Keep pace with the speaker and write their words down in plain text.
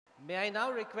May I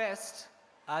now request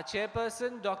our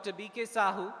chairperson, Dr. B.K.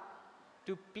 Sahoo,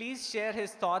 to please share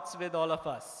his thoughts with all of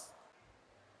us.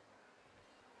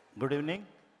 Good evening.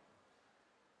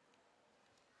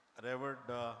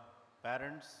 Revered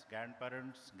parents,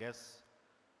 grandparents, guests,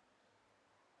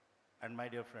 and my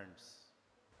dear friends.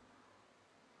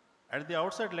 At the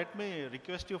outset, let me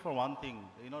request you for one thing.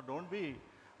 Don't be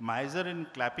miser in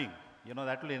clapping.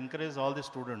 That will encourage all the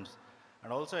students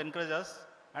and also encourage us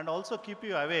and also keep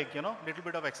you awake, little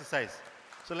bit of exercise.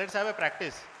 So let's have a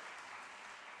practice.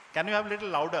 Can you have a little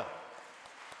louder?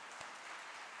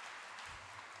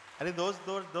 I think those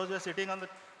who are sitting on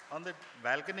the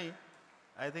balcony,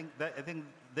 I think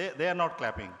they are not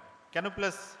clapping. Can you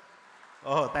please?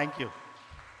 Oh, thank you.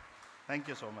 Thank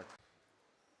you so much.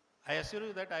 I assure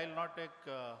you that I will not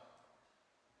take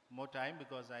more time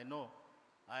because I know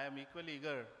I am equally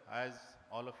eager as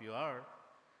all of you are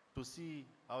to see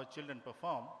our children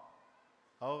perform.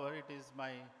 However, it is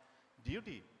my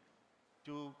duty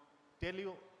to tell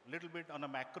you a little bit on a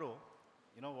macro,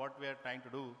 what we are trying to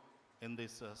do in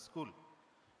this school.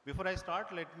 Before I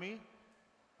start, let me,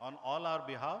 on all our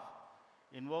behalf,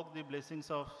 invoke the blessings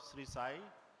of Sri Sai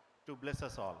to bless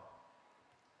us all.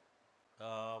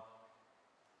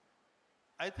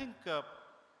 I think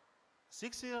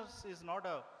 6 years is not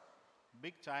a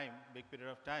big period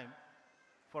of time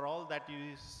for all that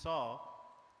you saw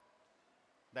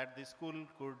that the school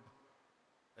could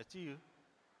achieve,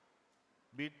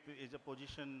 be it is a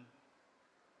position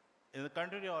in the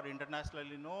country or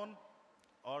internationally known,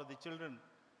 or the children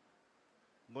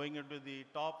going into the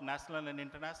top national and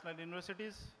international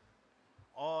universities,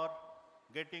 or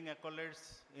getting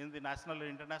accolades in the national and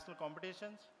international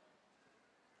competitions,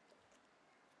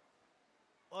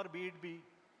 or be it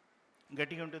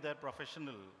getting into their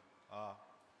professional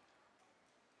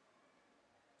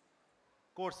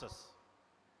courses.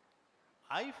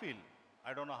 I feel,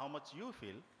 I don't know how much you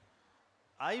feel,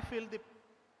 I feel the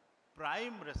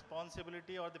prime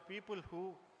responsibility or the people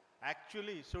who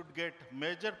actually should get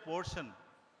major portion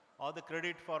of the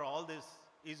credit for all this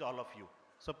is all of you.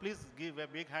 So please give a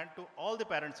big hand to all the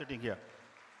parents sitting here.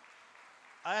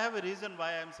 I have a reason why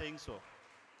I am saying so.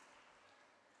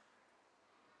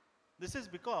 This is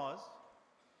because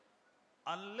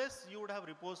unless you would have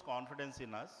reposed confidence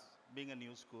in us, being a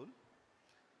new school,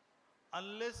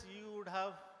 unless you would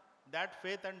have that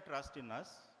faith and trust in us,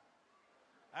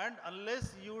 and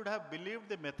unless you would have believed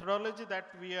the methodology that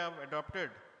we have adopted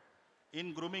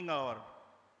in grooming our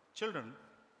children,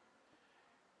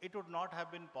 it would not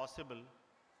have been possible,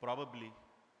 probably,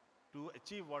 to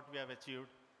achieve what we have achieved.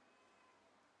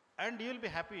 And you will be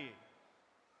happy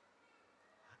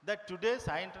that today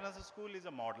Sai International School is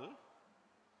a model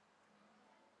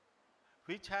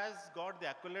which has got the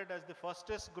accolade as the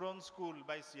fastest grown school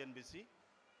by CNBC.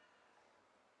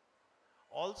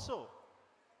 Also,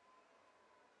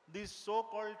 these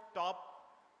so-called top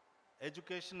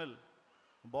educational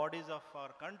bodies of our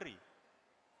country,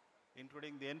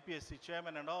 including the NPSC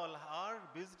chairman and all, are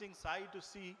visiting Sai to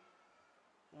see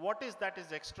what is that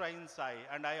is extra in Sai.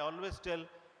 And I always tell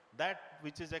that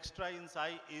which is extra in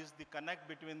Sai is the connect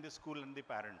between the school and the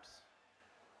parents.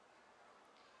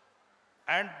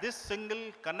 And this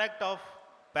single connect of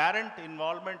parent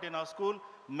involvement in our school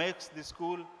makes the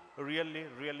school really,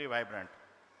 really vibrant.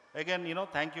 Again,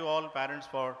 thank you all parents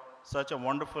for such a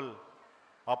wonderful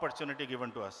opportunity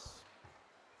given to us.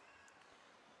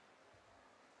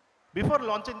 Before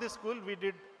launching this school, we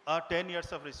did 10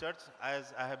 years of research,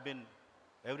 as I have been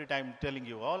every time telling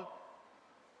you all.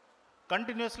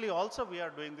 Continuously also we are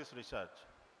doing this research.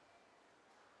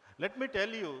 Let me tell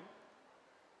you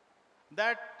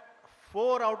that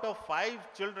 4 out of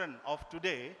 5 children of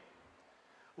today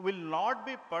will not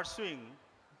be pursuing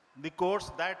the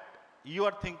course that you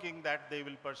are thinking that they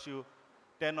will pursue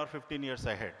 10 or 15 years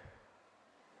ahead.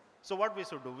 So what we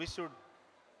should do? We should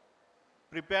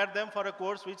prepare them for a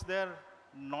course which they are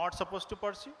not supposed to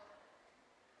pursue.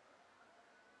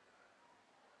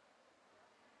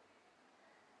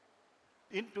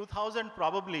 In 2000,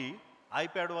 probably,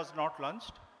 iPad was not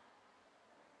launched.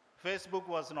 Facebook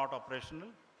was not operational.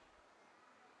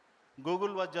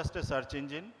 Google was just a search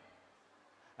engine.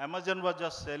 Amazon was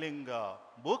just selling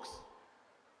books.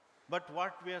 But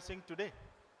what we are seeing today,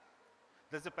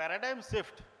 there's a paradigm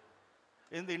shift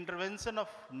in the intervention of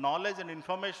knowledge and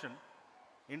information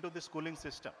into the schooling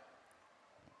system.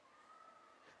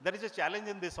 There is a challenge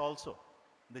in this also.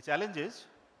 The challenge is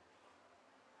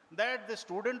that the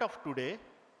student of today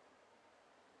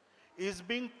is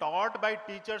being taught by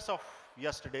teachers of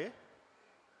yesterday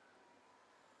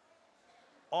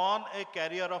on a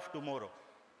career of tomorrow.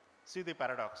 See the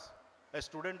paradox. A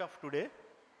student of today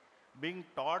being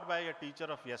taught by a teacher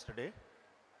of yesterday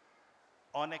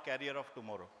on a career of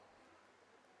tomorrow.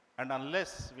 And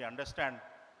unless we understand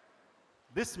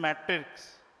this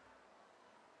matrix,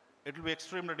 it will be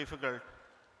extremely difficult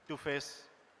to face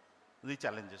the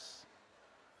challenges.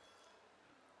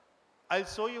 I'll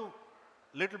show you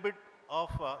little bit of,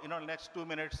 next 2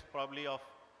 minutes probably of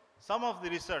some of the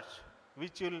research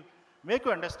which will make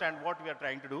you understand what we are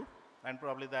trying to do. And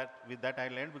probably that with that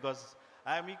I'll end, because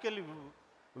I am equally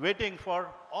waiting for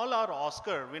all our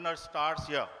Oscar winner stars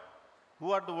here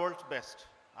who are the world's best.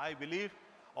 I believe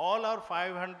all our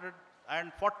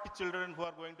 540 children who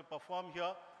are going to perform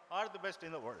here are the best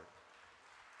in the world.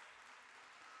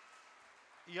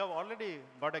 You have already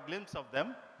got a glimpse of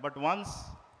them, but once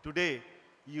today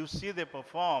you see they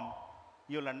perform,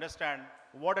 you'll understand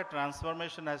what a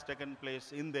transformation has taken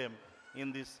place in them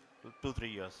in these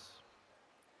 2-3 years.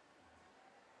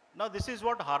 Now, this is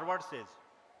what Harvard says.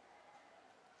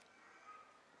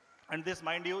 And this,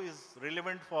 mind you, is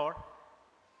relevant for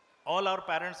all our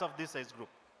parents of this age group.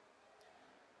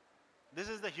 This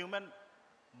is the human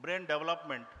brain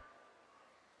development.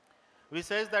 We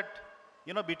says that,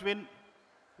 between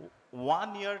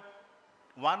 1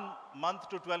 month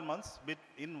to 12 months,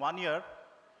 in 1 year,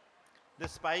 the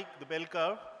spike, the bell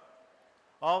curve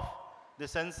of the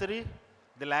sensory,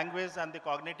 the language and the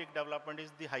cognitive development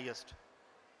is the highest.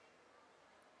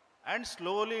 And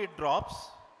slowly it drops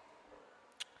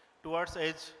towards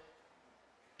age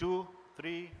 2,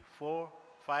 3, 4,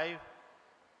 5,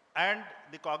 and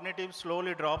the cognitive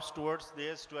slowly drops towards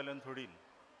the age 12 and 13.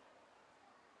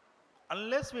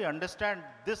 Unless we understand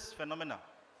this phenomena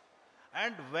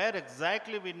and where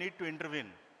exactly we need to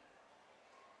intervene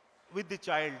with the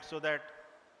child so that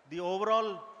the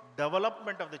overall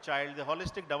development of the child, the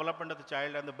holistic development of the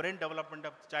child and the brain development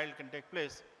of the child can take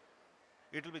place,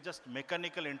 it will be just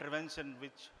mechanical intervention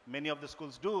which many of the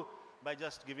schools do by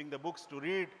just giving the books to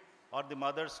read or the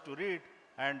mothers to read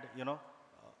and,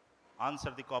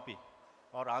 answer the copy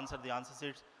or answer the answer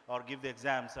sheets or give the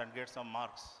exams and get some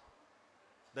marks.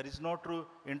 There is no true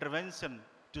intervention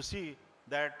to see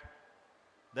that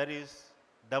there is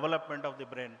development of the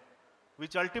brain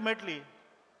which ultimately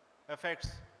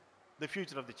affects the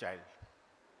future of the child.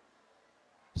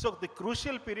 So the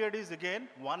crucial period is again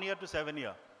 1 year to 7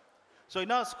 years. So in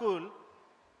our school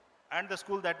and the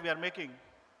school that we are making,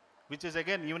 which is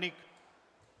again unique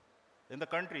in the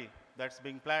country, that's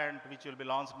being planned, which will be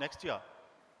launched next year,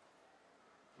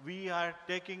 we are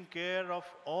taking care of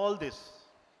all this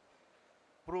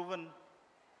proven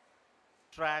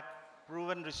track,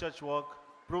 proven research work,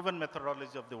 proven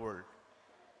methodology of the world.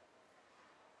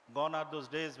 Gone are those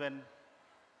days when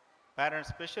parents,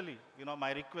 especially,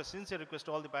 my request, sincere request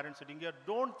to all the parents sitting here,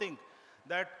 don't think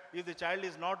that if the child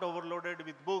is not overloaded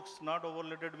with books, not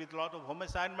overloaded with a lot of home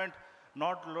assignment,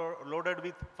 not loaded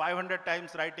with 500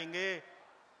 times writing A,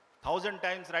 1,000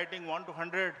 times writing 1 to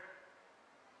 100,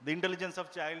 the intelligence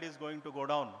of child is going to go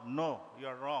down. No, you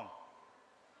are wrong.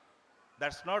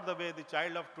 That's not the way the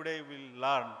child of today will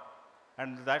learn,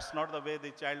 and that's not the way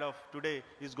the child of today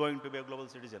is going to be a global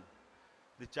citizen.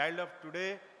 The child of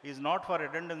today is not for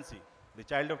redundancy. The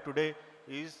child of today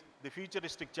is the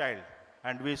futuristic child.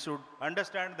 And we should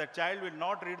understand that child will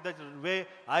not read the way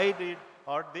I did,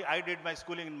 or I did my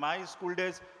schooling in my school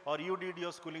days, or you did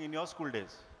your schooling in your school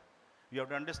days. You have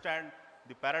to understand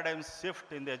the paradigm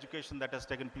shift in the education that has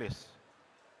taken place.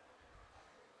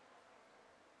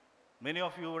 Many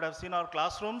of you would have seen our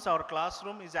classrooms. Our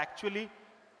classroom is actually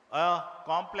a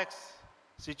complex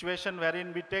situation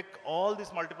wherein we take all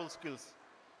these multiple skills.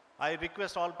 I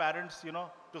request all parents,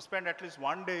 to spend at least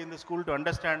 1 day in the school to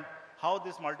understand how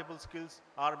these multiple skills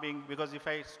are being, because if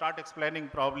I start explaining,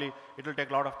 probably it will take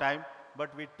a lot of time,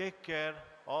 but we take care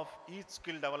of each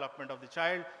skill development of the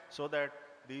child so that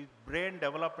the brain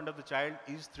development of the child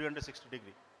is 360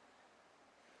 degree.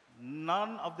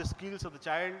 None of the skills of the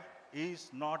child is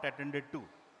not attended to.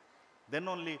 Then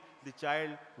only the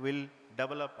child will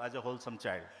develop as a wholesome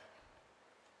child.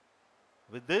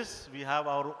 With this, we have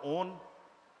our own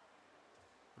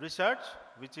research,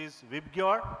 which is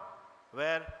WIBGYOR,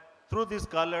 where through these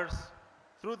colors,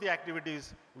 through the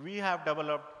activities, we have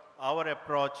developed our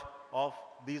approach of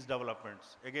these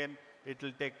developments. Again, it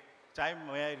will take time.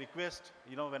 May I request,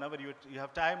 whenever you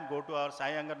have time, go to our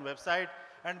Sahoo website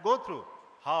and go through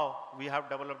how we have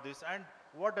developed this and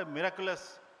what a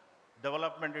miraculous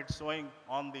development it's showing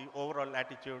on the overall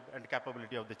attitude and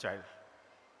capability of the child.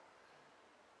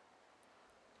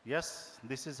 Yes,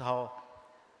 this is how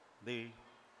the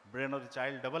brain of the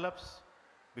child develops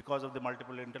because of the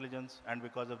multiple intelligence and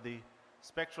because of the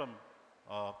spectrum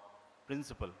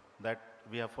principle that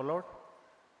we have followed.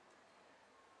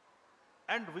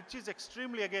 and which is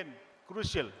extremely, again,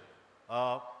 crucial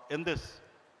in this.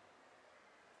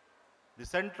 The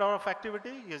center of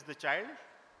activity is the child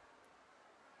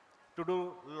to do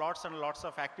lots and lots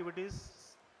of activities,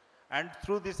 and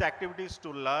through these activities to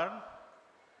learn,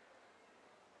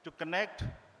 to connect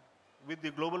with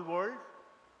the global world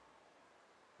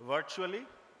virtually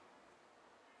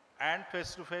and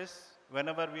face to face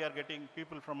whenever we are getting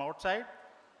people from outside.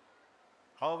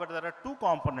 However, there are two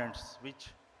components which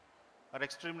are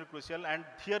extremely crucial, and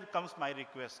here comes my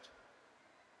request.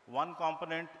 One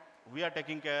component we are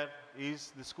taking care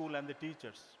is the school and the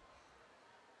teachers.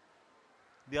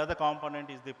 The other component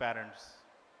is the parents.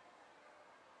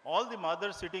 All the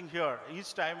mothers sitting here,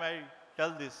 each time I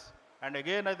tell this, and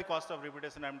again at the cost of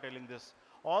repetition I'm telling this,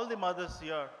 all the mothers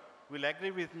here will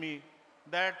agree with me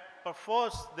that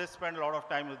perforce they spend a lot of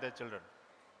time with their children.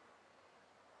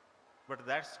 But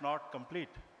that's not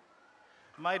complete.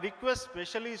 My request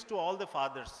especially is to all the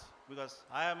fathers, because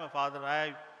I am a father,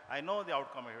 I know the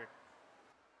outcome of it.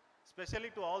 Especially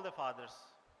to all the fathers,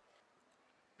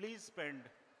 please spend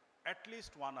at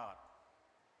least 1 hour.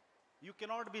 You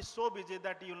cannot be so busy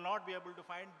that you will not be able to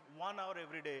find 1 hour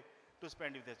every day to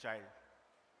spend with your child.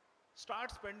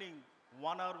 Start spending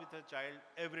 1 hour with your child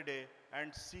every day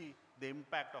and see the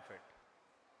impact of it.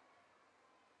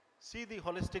 See the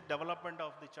holistic development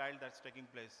of the child that's taking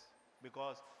place,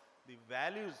 because the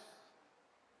values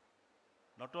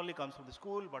not only comes from the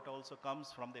school but also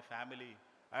comes from the family,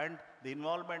 and the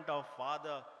involvement of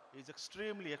father is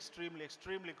extremely, extremely,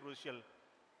 extremely crucial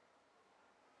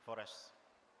for us.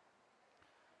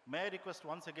 May I request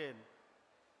once again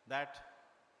that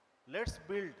let's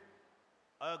build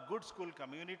a good school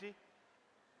community.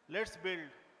 Let's build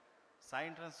Sai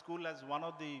Entrance School as one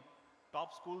of the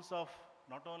top schools of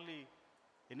not only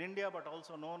in India but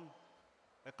also known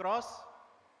across.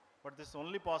 But this is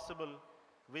only possible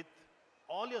with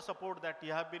all your support that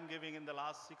you have been giving in the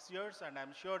last 6 years, and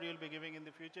I'm sure you'll be giving in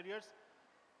the future years.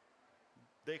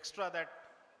 The extra that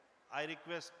I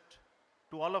request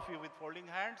to all of you with folding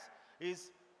hands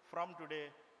is, from today,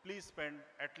 please spend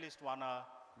at least 1 hour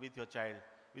with your child.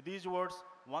 With these words,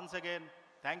 once again,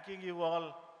 thanking you all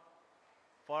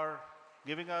for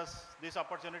giving us this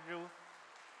opportunity to.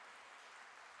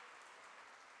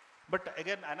 But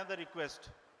again, another request,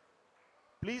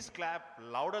 please clap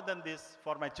louder than this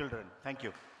for my children. Thank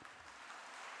you.